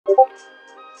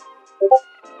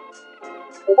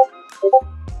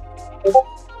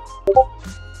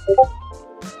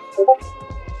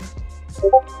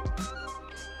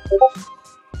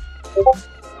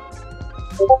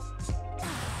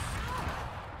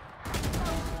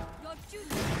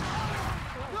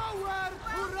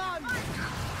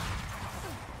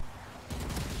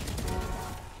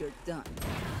Done.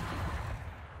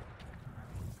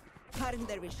 Cutting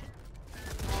their vision.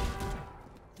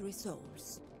 3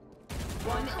 souls.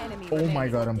 One enemy. Oh my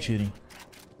god, I'm cheating.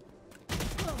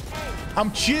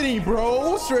 I'm cheating,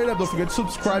 bro. Straight up. Don't forget to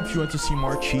subscribe if you want to see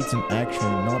more cheats in action.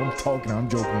 You know what I'm talking. I'm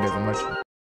joking, guys. I'm not cheating.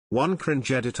 One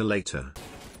cringe editor later.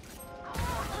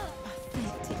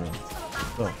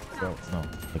 Oh, bro, no.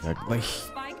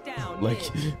 Like,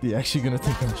 they actually gonna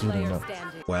think I'm cheating now.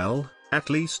 Well, at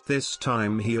least this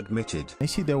time he admitted. I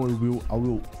see that I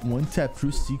will one tap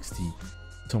through 60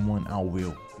 someone. I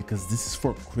will, because this is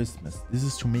for Christmas. This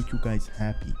is to make you guys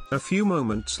happy. A few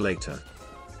moments later.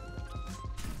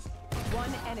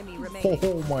 One enemy remaining.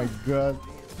 Oh my god.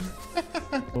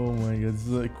 Oh my god, this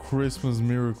is a Christmas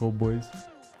miracle, boys.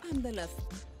 I'm the left.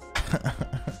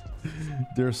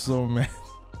 They're so mad.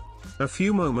 A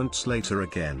few moments later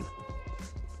again.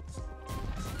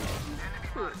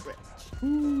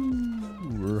 Ooh,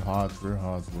 we're hot,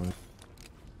 boys.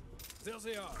 There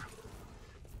they are.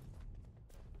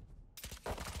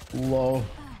 Lol.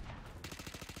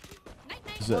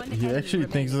 He actually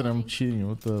thinks that I'm cheating.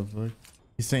 What the fuck?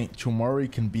 He's saying tomorrow he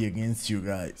can be against you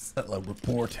guys. Like,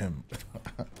 report him.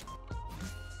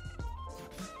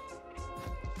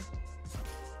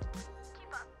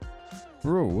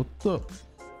 Bro, what the?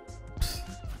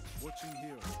 Watching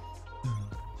here.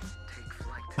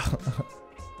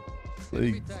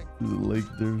 like,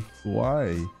 there's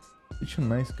why? Such a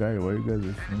nice guy. Why you guys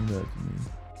are saying that to me?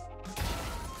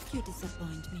 You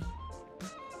disappoint me.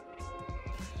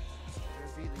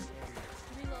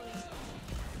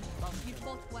 You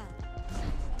fought well.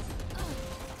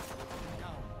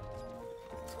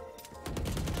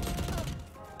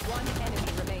 One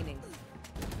enemy remaining.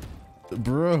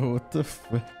 Bro, what the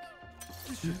fuck?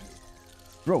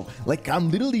 Bro, like, I'm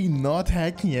literally not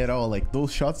hacking at all. Like,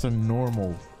 those shots are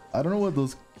normal. I don't know what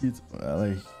those kids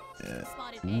like. Yeah.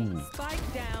 Ooh.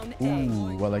 Spike down.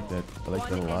 Ooh, I like that. I like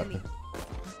that a lot. Enemy.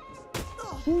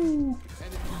 Ooh.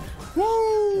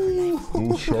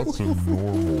 Those shots are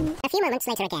normal. A few moments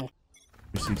later again.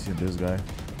 360 this guy.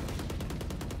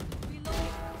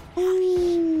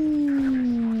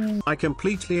 I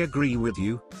completely agree with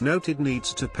you. Noted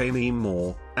needs to pay me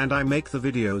more, and I make the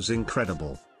videos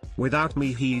incredible. Without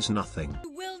me he's nothing.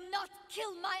 You will not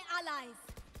kill my allies.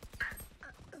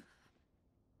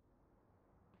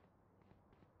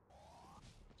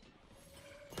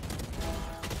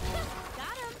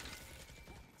 Got him.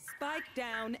 Spike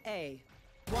down A.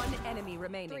 One enemy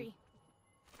remaining.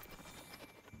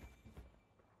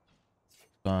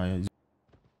 3.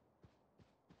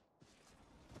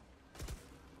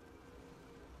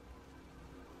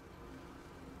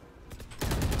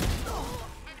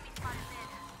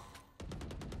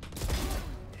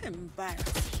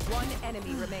 Embarrassed. One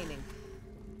enemy remaining.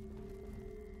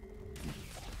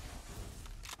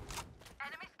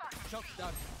 Shot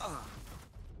down.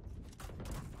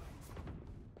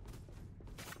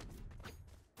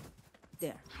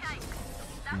 There.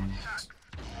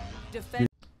 Defend.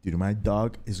 Dude, my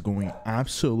dog is going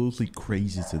absolutely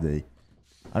crazy today.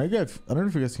 I don't know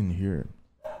if you guys can hear it.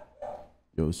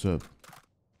 Yo, what's up?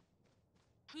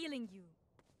 Healing you.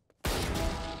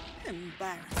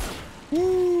 Embarrassed.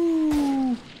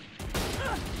 Woo!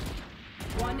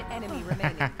 One enemy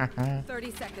remaining.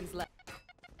 30 seconds left.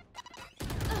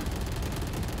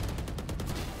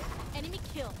 Enemy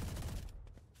kill.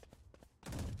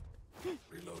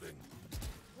 Reloading.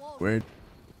 Whoa. Wait.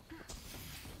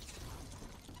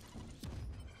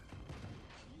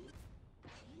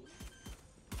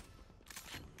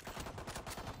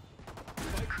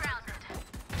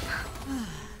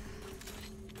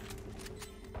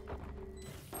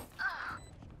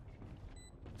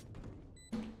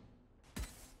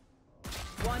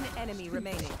 One enemy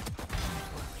remaining.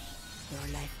 Your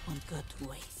life won't go to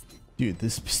waste. Dude,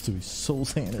 this pistol is so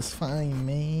satisfying,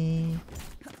 man.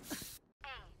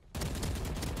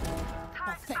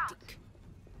 Pathetic.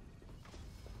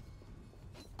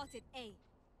 Spotted A.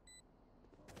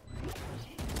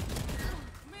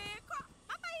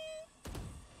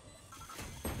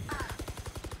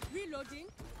 Reloading.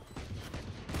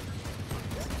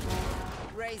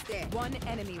 Raise there. One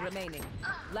enemy remaining.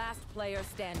 Last player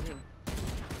standing.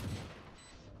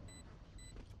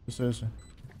 Seriously.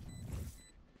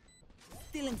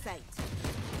 Still in sight.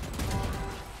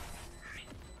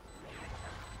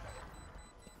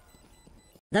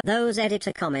 Those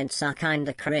editor comments are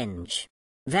kinda cringe.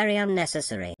 Very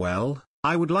unnecessary. Well,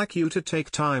 I would like you to take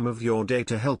time of your day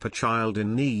to help a child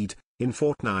in need, in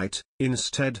Fortnite.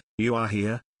 Instead, you are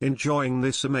here, enjoying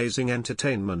this amazing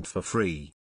entertainment for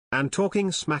free. And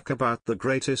talking smack about the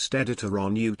greatest editor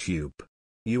on YouTube.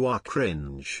 you are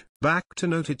cringe. Back to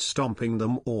noted stomping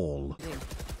them all.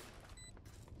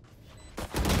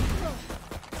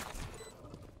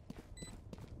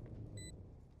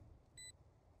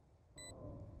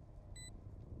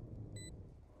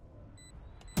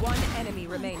 One enemy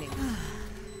remaining.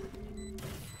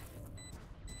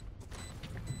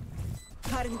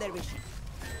 Cutting their vision.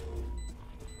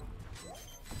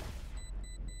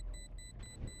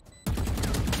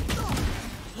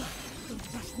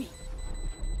 Don't rush me.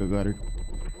 I got it.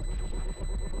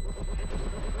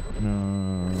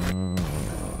 No.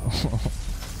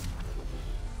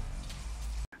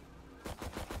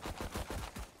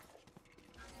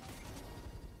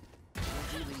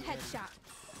 Headshot.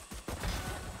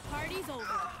 Party's over.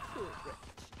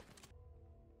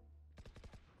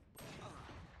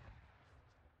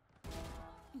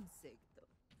 Insecto.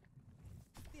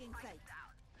 Still in sight.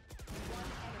 One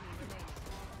enemy remaining.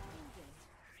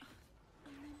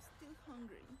 I'm still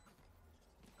hungry.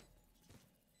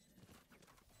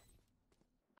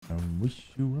 I wish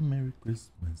you a Merry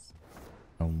Christmas.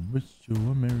 I wish you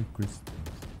a Merry Christmas.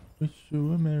 Wish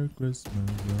you a Merry Christmas.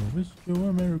 I wish you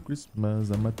a Merry Christmas.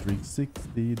 I'm a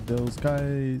 360 those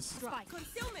guys. Spike.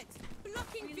 Concealment!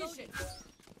 Blocking vision!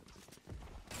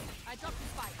 I dropped the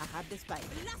spike. I have the spike.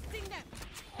 Blasting them.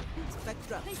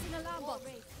 Spectra. Placing alarm bot.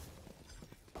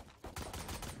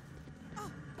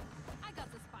 Oh, I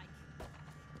got the spike.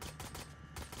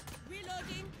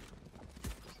 Reloading.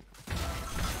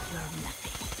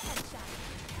 Headshot.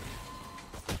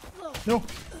 No,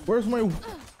 where's my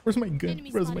gun?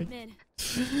 Enemy Where's my? spotted mid.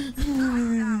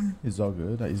 It's all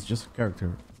good. It's just a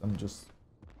character. I'm just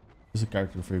a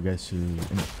character for you guys to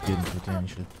get entertained and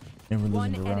shit. And we're One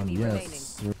losing the round. enemy Yes. remaining.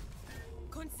 Sir.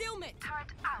 Concealment!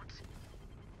 Turret out!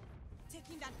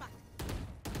 Taking that back.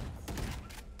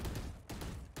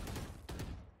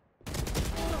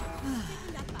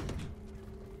 Taking that back.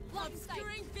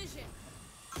 Obscuring vision.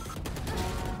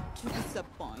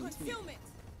 Disappoint me. Concealment!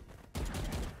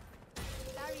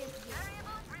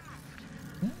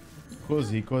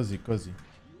 Cozy, cozy, cozy.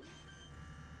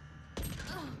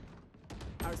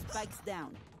 Our spike's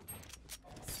down.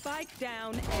 Spike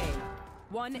down A.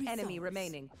 One enemy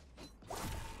remaining.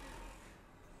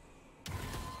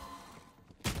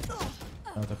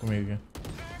 Ah, tá comigo aqui.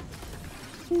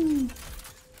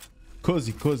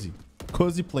 Cozy, cozy.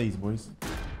 Cozy plays, boys.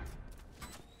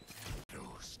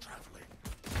 Nose traveling.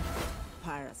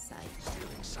 Parasite.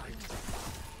 Feeling sight.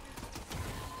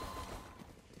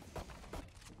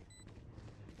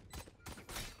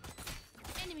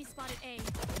 Enemy spotted A.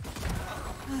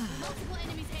 Multiple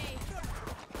enemies A.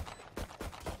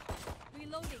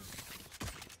 Reloading.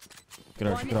 Check it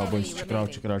out, One check it out, boys. enemy Check it out,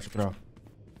 remaining. check it out, check it out.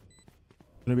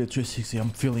 Gonna be a 360. I'm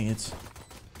feeling it.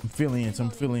 I'm feeling it. I'm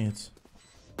feeling it.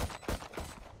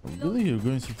 Really? You're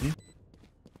going CT?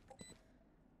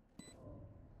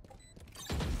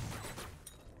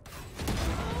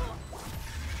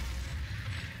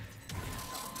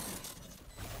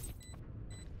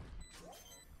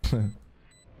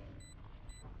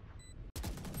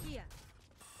 Here.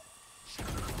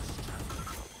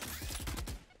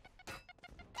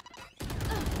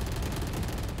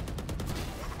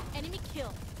 Enemy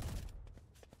kill.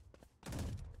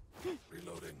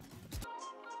 Reloading.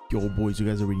 Yo, boys, you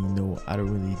guys already know I don't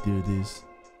really do this,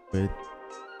 but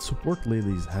support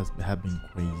lately have been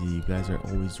crazy. You guys are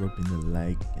always dropping the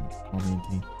like and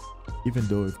commenting, even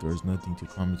though if there's nothing to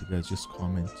comment, you guys just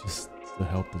comment just to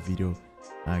help the video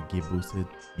get boosted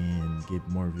and get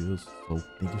more views. So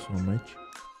thank you so much.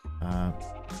 I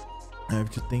have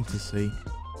two things to say.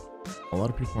 A lot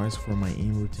of people ask for my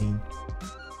aim routine.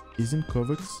 Isn't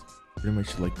Kovacs? Pretty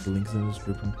much like the links in the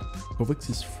description. Kovacs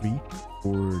is free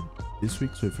for this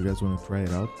week, so if you guys want to try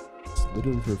it out, it's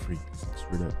literally for free.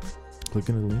 Straight up. Click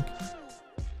on the link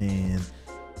and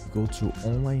go to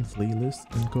online playlist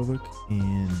in Kovac,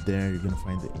 and there you're gonna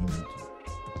find the aim routine.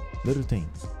 Little thing,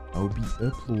 I will be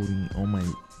uploading on my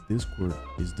Discord.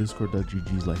 Is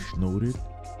discord.gg/noted,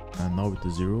 and not with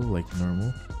the 0 like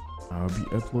normal. I'll be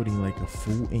uploading like a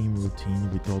full aim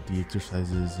routine with all the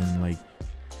exercises, and like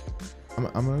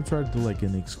I'm gonna try to do like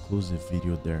an exclusive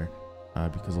video there,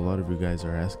 because a lot of you guys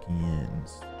are asking, and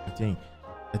I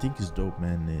think it's dope,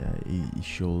 man. It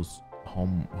shows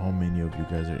how many of you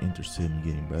guys are interested in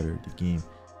getting better at the game,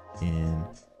 and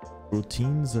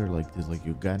routines are like this. Like,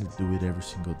 you gotta do it every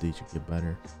single day to get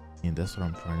better, and that's what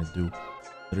I'm trying to do.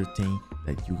 Another thing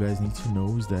that you guys need to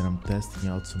know is that I'm testing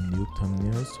out some new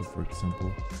thumbnails. So for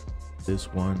example,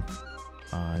 this one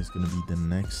is gonna be the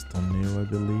next thumbnail, I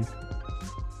believe.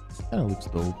 Kind of looks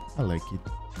dope. I like it.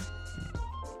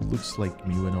 It looks like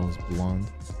me when I was blonde.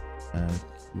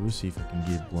 We'll see if I can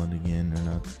get blonde again or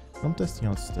not. I'm testing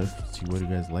out stuff, see what you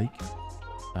guys like.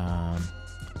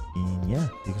 And yeah,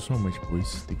 thank you so much,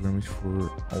 boys. Thank you very much for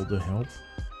all the help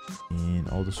and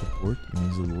all the support. It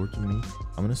means a lot to me.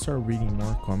 I'm gonna start reading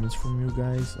more comments from you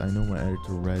guys. I know my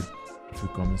editor read a few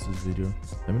comments this video.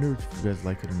 Let me know if you guys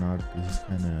like it or not. This is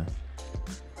kind of,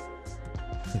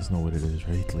 it's not what it is,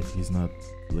 right? Like, he's not,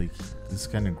 like, this is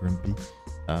kind of grumpy.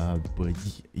 But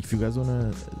if you guys want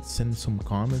to send some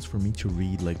comments for me to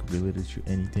read, like related to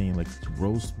anything, like to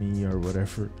roast me or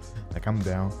whatever, like, I'm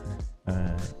down.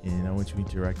 And I want to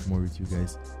interact more with you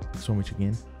guys. Thanks so much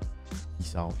again.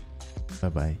 Peace out. Bye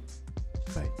bye.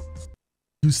 Bye.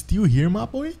 You still here, my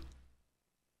boy?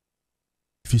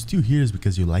 If you're still here, it's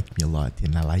because you like me a lot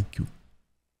and I like you.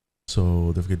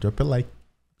 So don't forget to drop a like,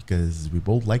 because we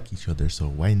both like each other. So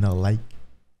why not like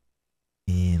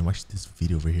and watch this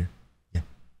video over here? Yeah,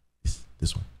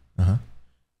 this one.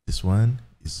 This one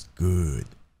is good.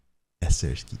 Yes,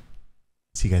 sir.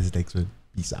 See you guys next one.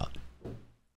 Peace out.